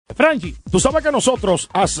Franchi, tú sabes que nosotros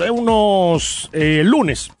hace unos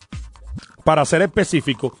lunes, para ser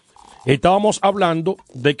específico, estábamos hablando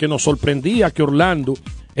de que nos sorprendía que Orlando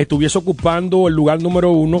estuviese ocupando el lugar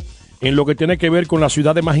número 1 en lo que tiene que ver con las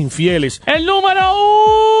ciudades más infieles. ¡El número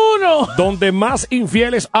 1! Donde más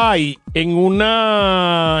infieles hay en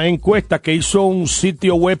una encuesta que hizo un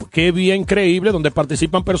sitio web que es bien creíble, donde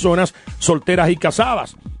participan personas solteras y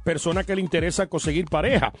casadas, personas que le interesa conseguir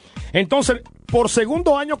pareja. Entonces, por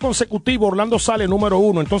segundo año consecutivo, Orlando sale número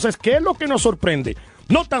 1. Entonces, ¿qué es lo que nos sorprende?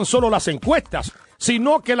 No tan solo las encuestas,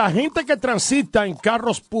 sino que la gente que transita en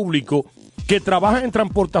carros públicos, que trabaja en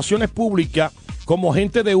transportaciones públicas, como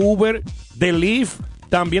gente de Uber, de Lyft,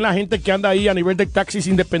 también la gente que anda ahí a nivel de taxis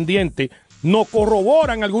independientes, nos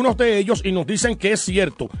corroboran algunos de ellos y nos dicen que es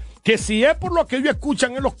cierto, que si es por lo que ellos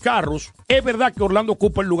escuchan en los carros, es verdad que Orlando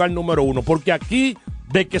ocupa el lugar número 1, porque aquí,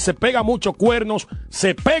 de que se pega muchos cuernos,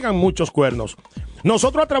 se pegan muchos cuernos.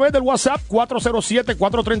 Nosotros a través del WhatsApp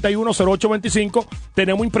 407-431-0825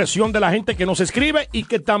 tenemos impresión de la gente que nos escribe y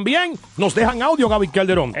que también nos dejan audio, Gaby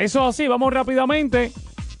Calderón. Eso así, vamos rápidamente.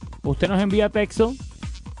 Usted nos envía texto,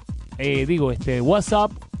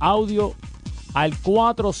 WhatsApp, audio al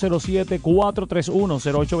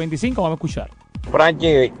 407-431-0825. Vamos a escuchar.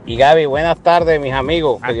 Franchi y Gaby, buenas tardes, mis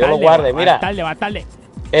amigos. Que Dios los guarde. Mira, Buenas tardes.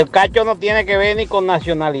 el cacho no tiene que ver ni con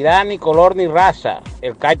nacionalidad, ni color, ni raza.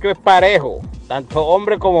 El cacho es parejo, tanto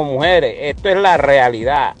hombres como mujeres. Esto es la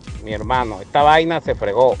realidad, mi hermano. Esta vaina se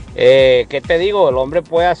fregó. ¿Qué te digo? El hombre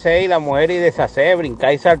puede hacer y la mujer y deshacer,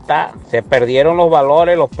 brincar y saltar. Se perdieron los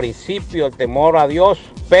valores, los principios, el temor a Dios.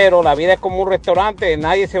 Pero la vida es como un restaurante,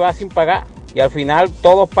 nadie se va sin pagar. Y al final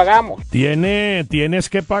todos pagamos. Tienes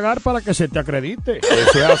que pagar para que se te acredite.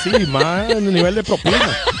 Eso es así, más en el nivel de propina.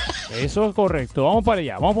 Eso es correcto. Vamos para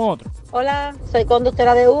allá, vamos con otro. Hola, soy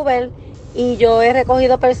conductora de Uber y yo he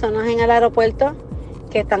recogido personas en el aeropuerto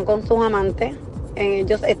que están con sus amantes.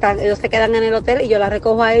 Ellos se quedan en el hotel y yo las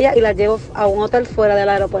recojo a ellas y las llevo a un hotel fuera del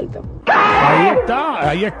aeropuerto.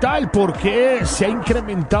 Ahí está el por qué se ha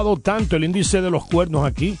incrementado tanto el índice de los cuernos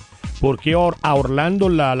aquí. Porque a Orlando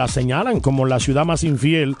la señalan como la ciudad más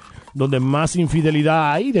infiel, donde más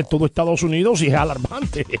infidelidad hay de todo Estados Unidos, y es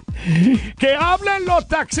alarmante. Que hablen los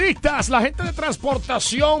taxistas, la gente de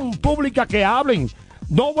transportación pública, que hablen.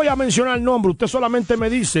 No voy a mencionar el nombre, usted solamente me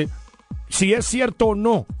dice si es cierto o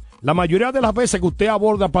no. La mayoría de las veces que usted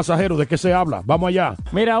aborda pasajeros, ¿de qué se habla? Vamos allá.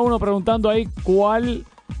 Mira uno preguntando ahí cuál...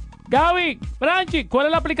 Gaby, Franchi, ¿cuál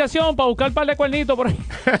es la aplicación para buscar un par de cuernitos por ahí?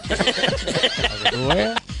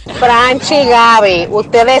 Franchi y Gaby,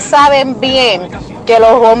 ustedes saben bien que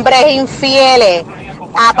los hombres infieles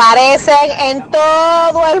aparecen en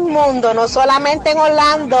todo el mundo, no solamente en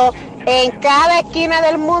Orlando, en cada esquina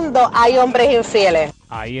del mundo hay hombres infieles.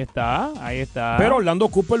 Ahí está. Pero Orlando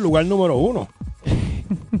ocupa el lugar número 1.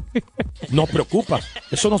 Nos preocupa,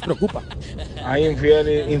 eso nos preocupa. Hay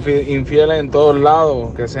infieles en todos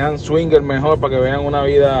lados, que sean swingers mejor para que vean una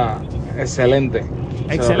vida excelente.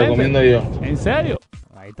 Se lo recomiendo yo. ¿En serio?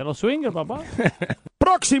 Ahí están los swingers, papá.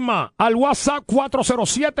 Próxima al WhatsApp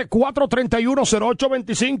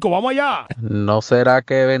 407-431-0825. Vamos allá. ¿No será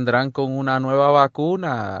que vendrán con una nueva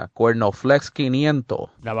vacuna? Cuernoflex 500.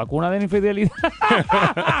 La vacuna de la infidelidad.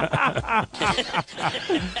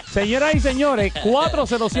 Señoras y señores,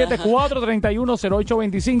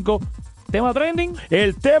 407-431-0825. ¿Tema trending?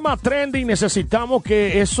 El tema trending, necesitamos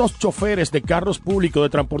que esos choferes de carros públicos, de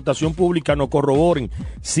transportación pública, nos corroboren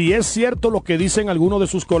si es cierto lo que dicen algunos de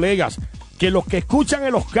sus colegas, que los que escuchan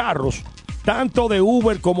en los carros, tanto de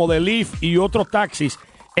Uber como de Lyft y otros taxis,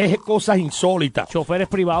 es cosas insólitas. Choferes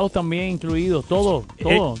privados también incluidos, todo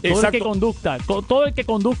el que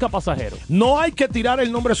conduzca pasajeros. No hay que tirar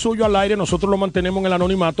el nombre suyo al aire, nosotros lo mantenemos en el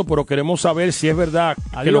anonimato, pero queremos saber si es verdad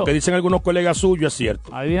que lo que dicen algunos colegas suyos es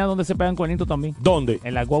cierto. Adivina dónde se pegan cuernitos también. ¿Dónde?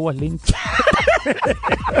 En las guaguas Link.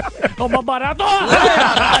 ¡Lo más barato!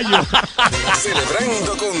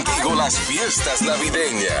 Celebrando contigo las fiestas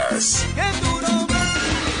navideñas.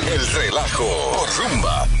 El relajo por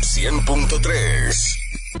Rumba 100.3.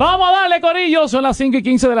 Vamos a darle, corillo. Son las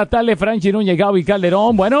 5:15 de la tarde. Franchi Núñez, Gaby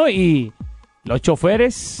Calderón. Bueno, y los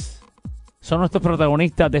choferes son nuestros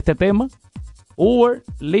protagonistas de este tema. Uber,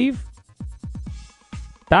 Lyft,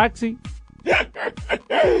 taxi,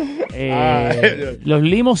 los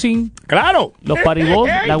limousine, claro, los paribos,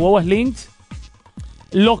 las guaguas links,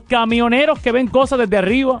 los camioneros que ven cosas desde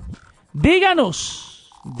arriba. Díganos,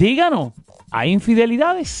 ¿hay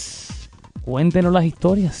infidelidades? Cuéntenos las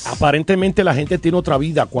historias. Aparentemente la gente tiene otra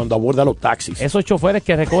vida cuando aborda los taxis. Esos choferes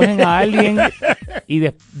que recogen a alguien y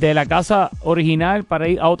de la casa original para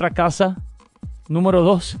ir a otra casa número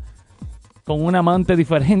 2 con un amante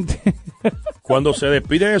diferente. Cuando se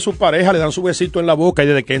despide de su pareja, le dan su besito en la boca y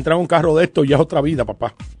desde que entra a un carro de esto ya es otra vida,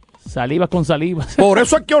 papá. Salivas con salivas. Por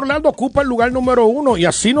eso es que Orlando ocupa el lugar número 1 y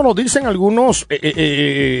así nos lo dicen algunos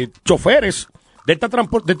choferes de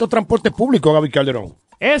estos transportes públicos, Gaby Calderón.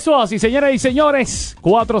 Eso así, señoras y señores.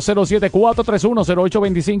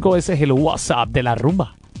 407-431-0825. Ese es el WhatsApp de la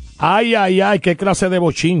rumba. Ay, qué clase de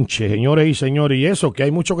bochinche, señores y señores. Y eso, que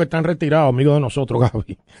hay muchos que están retirados, amigos de nosotros,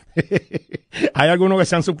 Gaby. Hay algunos que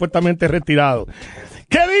se han supuestamente retirado.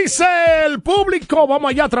 ¿Qué dice el público?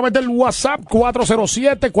 Vamos allá a través del WhatsApp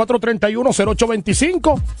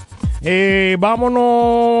 407-431-0825.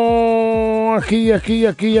 Vámonos aquí,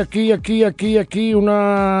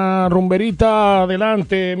 una rumberita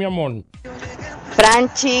adelante, mi amor.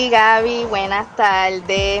 Franchi, Gaby, buenas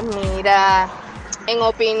tardes. Mira, en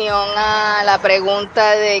opinión a la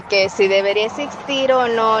pregunta de que si debería existir o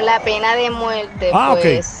no la pena de muerte,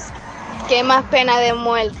 pues, ¿qué más pena de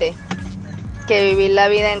muerte que vivir la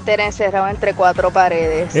vida entera encerrado entre 4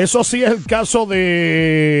 paredes? Eso sí es el caso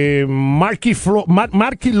de Marky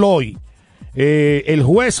Lloyd. El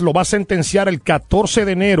juez lo va a sentenciar el 14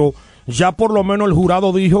 de enero. Ya por lo menos el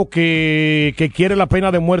jurado dijo que quiere la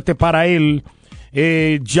pena de muerte para él.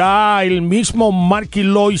 Ya el mismo Marky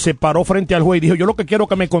Lloyd se paró frente al juez y dijo: yo lo que quiero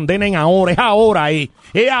que me condenen ahora, es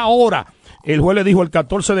ahora. El juez le dijo: el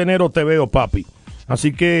 14 de enero te veo, papi.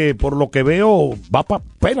 Así que, por lo que veo, va para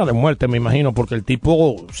pena de muerte, me imagino, porque el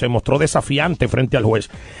tipo se mostró desafiante frente al juez.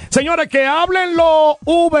 Señores, que hablen los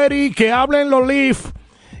Uber y que hablen los Lyft,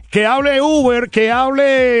 que hable Uber, que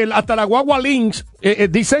hable hasta la guagua Lynx.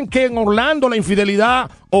 Dicen que en Orlando la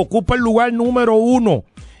infidelidad ocupa el lugar número 1.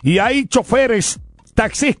 Y hay choferes,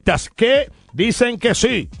 taxistas, que dicen que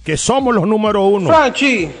sí, que somos los número 1.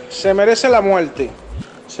 Franchi, se merece la muerte.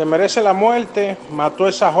 Se merece la muerte. Mató a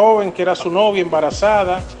esa joven que era su novia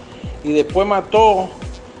embarazada y después mató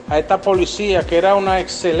a esta policía que era una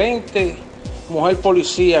excelente mujer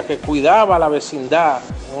policía que cuidaba a la vecindad,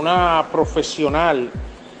 una profesional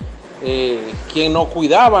quien nos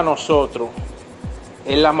cuidaba a nosotros.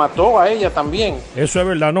 Él la mató a ella también. Eso es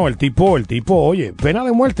verdad, no, el tipo, oye, pena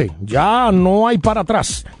de muerte, ya no hay para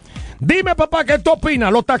atrás. Dime, papá, ¿qué tú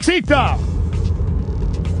opinas? Los taxistas.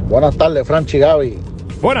 Buenas tardes, Franchi, Gaby.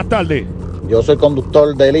 Buenas tardes. Yo soy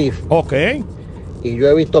conductor de Lyft. Ok. Y yo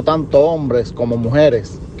he visto tanto hombres como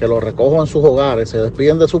mujeres que los recojo en sus hogares, se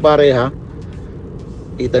despiden de su pareja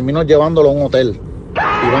y termino llevándolo a un hotel.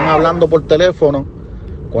 Y van hablando por teléfono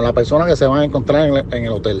con la persona que se van a encontrar en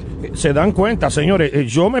el hotel. Se dan cuenta, señores,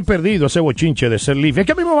 yo me he perdido ese bochinche de ser Lyft. Es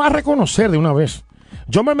que a mí me va a reconocer de una vez.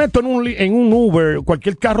 Yo me meto en un Uber,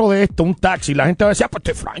 cualquier carro de esto, un taxi, la gente va a decir: pues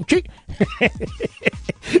este Franchi.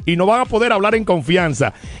 Y no van a poder hablar en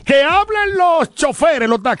confianza. Que hablen los choferes,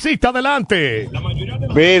 los taxistas, adelante.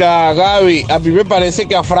 Mira, Gaby, a mí me parece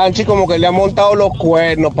que a Franchi como que le ha montado los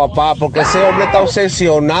cuernos, papá, porque ese hombre está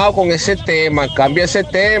obsesionado con ese tema. Cambia ese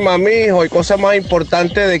tema, mijo, hay cosas más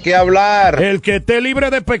importantes de qué hablar. El que esté libre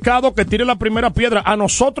de pecado, que tire la primera piedra. A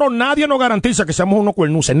nosotros nadie nos garantiza que seamos unos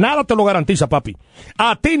cuernuces. Nada te lo garantiza, papi.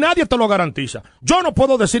 A ti nadie te lo garantiza. Yo no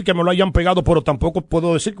puedo decir que me lo hayan pegado, pero tampoco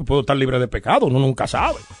puedo decir que puedo estar libre de pecado. Uno nunca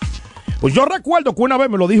sabe. Pues yo recuerdo que una vez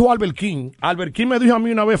me lo dijo Albert King. Albert King me dijo a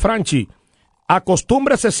mí una vez: Franchi,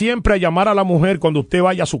 acostúmbrese siempre a llamar a la mujer cuando usted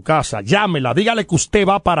vaya a su casa. Llámela, dígale que usted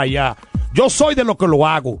va para allá. Yo soy de lo que lo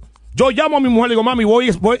hago. Yo llamo a mi mujer y digo: mami,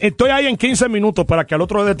 estoy ahí en 15 minutos para que al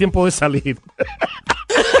otro dé tiempo de salir.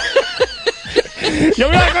 Yo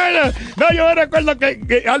me recuerdo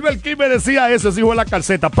que Albert King me decía eso, ese hijo de la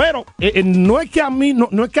calceta. Pero no es que a mí,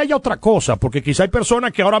 no es que haya otra cosa, porque quizá hay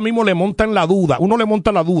personas que ahora mismo le montan la duda. Uno le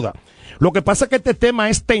monta la duda. Lo que pasa es que este tema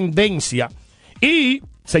es tendencia. Y,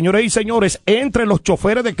 señores y señores, entre los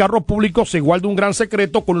choferes de carros públicos se guarda un gran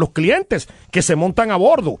secreto con los clientes que se montan a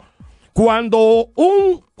bordo. Cuando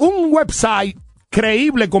un website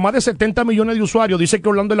creíble con más de 70 millones de usuarios dice que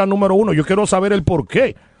Orlando es la número 1, yo quiero saber el por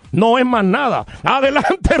qué. No es más nada.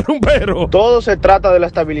 Adelante, rumbero. Todo se trata de la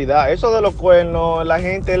estabilidad. Eso de los cuernos, la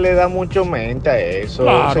gente le da mucho mente a eso.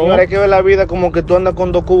 Claro. Señores, hay que ver la vida como que tú andas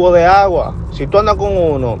con 2 cubos de agua. Si tú andas con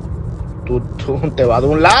uno, tú te vas de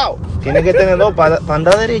un lado. Tienes que tener 2 para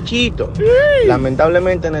andar derechito. Sí.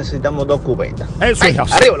 Lamentablemente necesitamos 2 cubetas. Eso es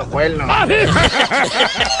así. Arriba los cuernos.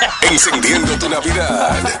 Encendiendo tu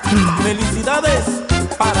Navidad. Felicidades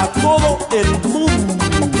para todo el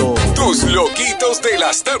mundo. Tus loquitos de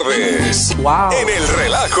las tardes. Wow. En el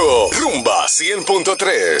relajo. Rumba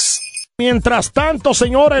 100.3. Mientras tanto,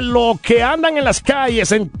 señores, los que andan en las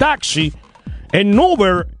calles, en taxi, en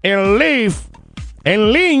Uber, en Lyft,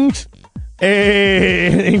 en Lynx,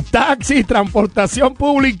 en taxi, transportación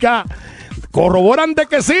pública, corroboran de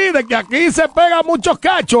que sí, de que aquí se pegan muchos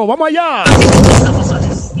cachos. Vamos allá.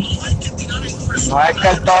 No es que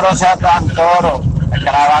el toro sea tan toro, es que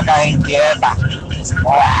la vaca es inquieta.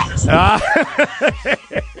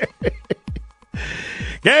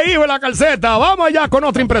 ¿Qué hijo en la calceta? Vamos allá con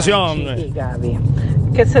otra impresión. Sí, Gaby.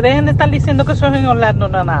 Que se dejen de estar diciendo que eso es en Orlando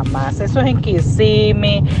nada más. Eso es en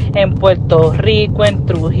Kissimmee, en Puerto Rico, en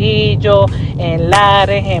Trujillo, en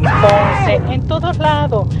Lares, en Ponce, en todos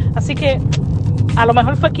lados. Así que a lo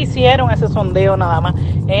mejor fue que hicieron ese sondeo nada más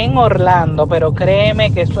en Orlando, pero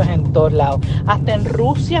créeme que eso es en todos lados. Hasta en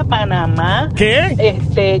Rusia, Panamá,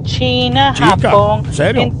 China, Chica, Japón, ¿en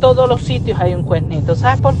serio? en todos los sitios hay un cuernito.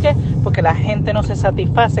 ¿Sabes por qué? Porque la gente no se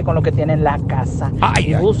satisface con lo que tiene en la casa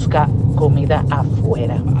y busca comida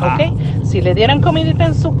afuera, ¿ok? Si le dieran comidita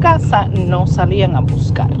en su casa, no salían a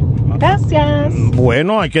buscar. Gracias.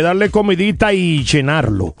 Bueno, hay que darle comidita y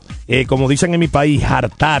llenarlo. Como dicen en mi país,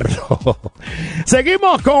 hartarlo.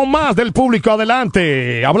 Seguimos con más del público.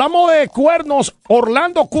 Adelante. Hablamos de cuernos.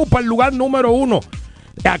 Orlando ocupa el lugar número 1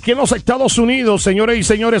 aquí en los Estados Unidos, señores y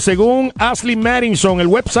señores, según Ashley Madison, el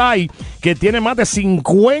website que tiene más de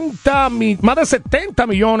 70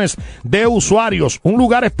 millones de usuarios. Un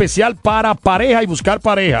lugar especial para pareja y buscar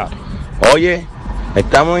pareja. Oye,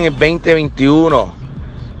 estamos en el 2021.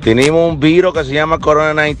 Tenemos un virus que se llama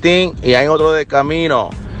Corona-19 y hay otro de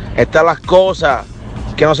camino. Están las cosas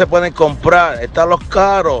que no se pueden comprar. Están los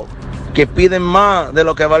caros que piden más de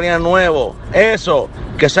lo que valían nuevo. Eso,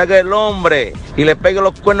 que salga el hombre y le pegue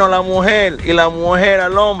los cuernos a la mujer y la mujer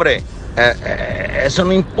al hombre. Eso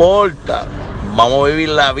no importa. Vamos a vivir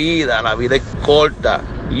la vida es corta.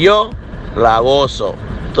 Yo la gozo.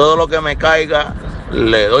 Todo lo que me caiga,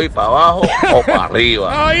 le doy para abajo o para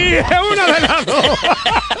arriba. Ahí es una de las dos.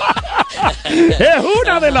 Es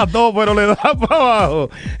una de las dos, pero le da para abajo.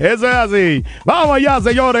 Eso es así. Vamos allá,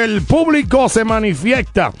 señores. El público se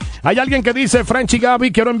manifiesta. Hay alguien que dice: Franchi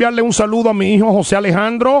Gaby, quiero enviarle un saludo a mi hijo José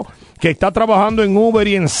Alejandro, que está trabajando en Uber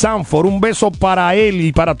y en Sanford. Un beso para él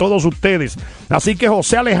y para todos ustedes. Así que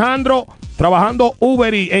José Alejandro, trabajando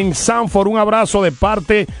Uber y en Sanford, un abrazo de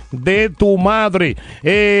parte de tu madre.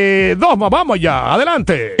 Dosma, vamos ya,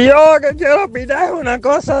 adelante. Yo que quiero opinar una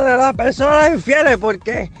cosa de las personas infieles,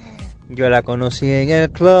 porque yo la conocí en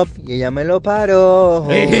el club y ella me lo paró.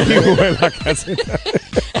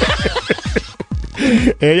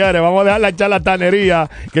 Le vamos a dejar la charlatanería,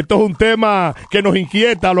 que esto es un tema que nos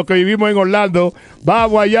inquieta a los que vivimos en Orlando.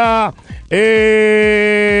 Vamos allá.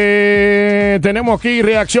 Tenemos aquí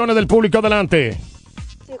reacciones del público. Adelante.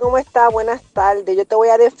 Sí, ¿cómo está? Buenas tardes. Yo te voy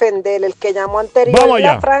a defender. El que llamó anterior. Vamos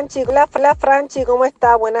allá. La Franchi, ¿cómo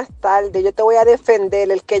está? Buenas tardes. Yo te voy a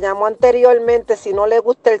defender. El que llamó anteriormente, si no le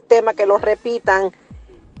gusta el tema, que lo repitan.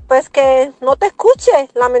 Pues que no te escuche.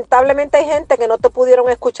 Lamentablemente hay gente que no te pudieron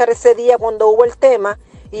escuchar ese día cuando hubo el tema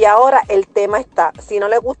y ahora el tema está. Si no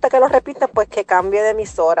le gusta que lo repitan, pues que cambie de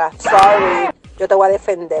emisora. Sorry, yo te voy a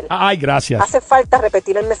defender. Ay, gracias. Hace falta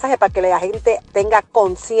repetir el mensaje para que la gente tenga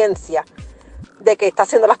conciencia de que está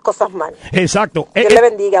haciendo las cosas mal. Exacto. Dios le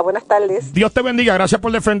bendiga. Buenas tardes. Dios te bendiga. Gracias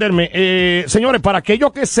por defenderme. Señores, para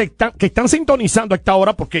aquellos que están sintonizando a esta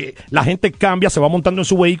hora, porque la gente cambia, se va montando en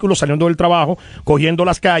su vehículo, saliendo del trabajo, cogiendo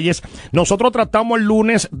las calles. Nosotros tratamos el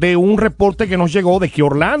lunes de un reporte que nos llegó de que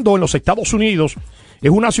Orlando, en los Estados Unidos, es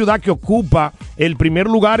una ciudad que ocupa el primer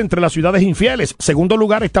lugar entre las ciudades infieles. Segundo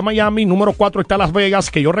lugar está Miami. Número 4 está Las Vegas,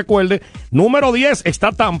 que yo recuerde. Número 10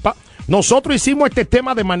 está Tampa. Nosotros hicimos este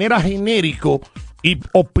tema de manera genérico y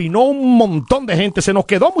opinó un montón de gente. Se nos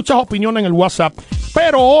quedó muchas opiniones en el WhatsApp.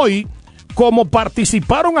 Pero hoy, como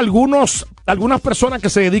participaron algunas personas que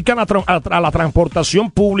se dedican a la transportación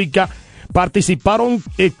pública, participaron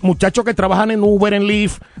muchachos que trabajan en Uber, en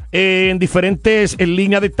Lyft, en diferentes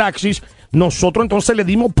líneas de taxis. Nosotros entonces le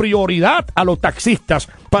dimos prioridad a los taxistas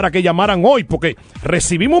para que llamaran hoy, porque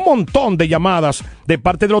recibimos un montón de llamadas de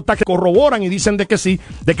parte de los taxistas que corroboran y dicen de que sí,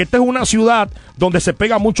 de que esta es una ciudad donde se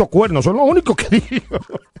pega mucho cuernos. Son los únicos que digo.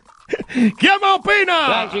 ¿Quién me opina?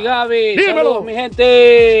 Franchi Gaby, dímelo. Saludos, mi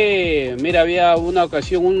gente. Mira, había una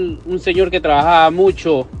ocasión un señor que trabajaba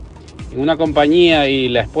mucho en una compañía y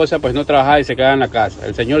la esposa pues no trabajaba y se quedaba en la casa.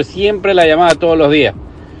 El señor siempre la llamaba todos los días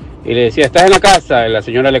y le decía: ¿estás en la casa? Y la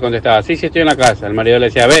señora le contestaba: sí, estoy en la casa. El marido le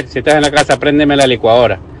decía: a ver, si estás en la casa, préndeme la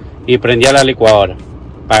licuadora. Y prendía la licuadora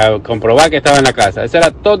para comprobar que estaba en la casa. Eso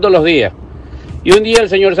era todos los días. Y un día el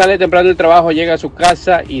señor sale temprano del trabajo, llega a su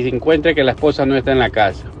casa y se encuentra que la esposa no está en la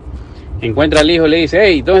casa. Encuentra al hijo y le dice: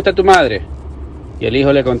 hey, ¿dónde está tu madre? Y el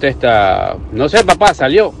hijo le contesta: no sé, papá,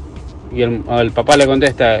 salió. Y el papá le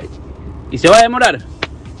contesta: ¿y se va a demorar?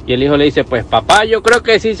 Y el hijo le dice: pues papá, yo creo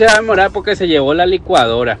que sí se va a demorar porque se llevó la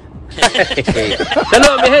licuadora.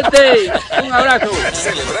 Saludos, mi gente. Un abrazo.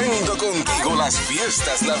 Celebrando contigo las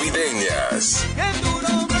fiestas navideñas.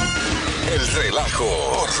 El relajo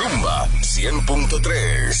por Rumba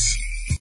 100.3.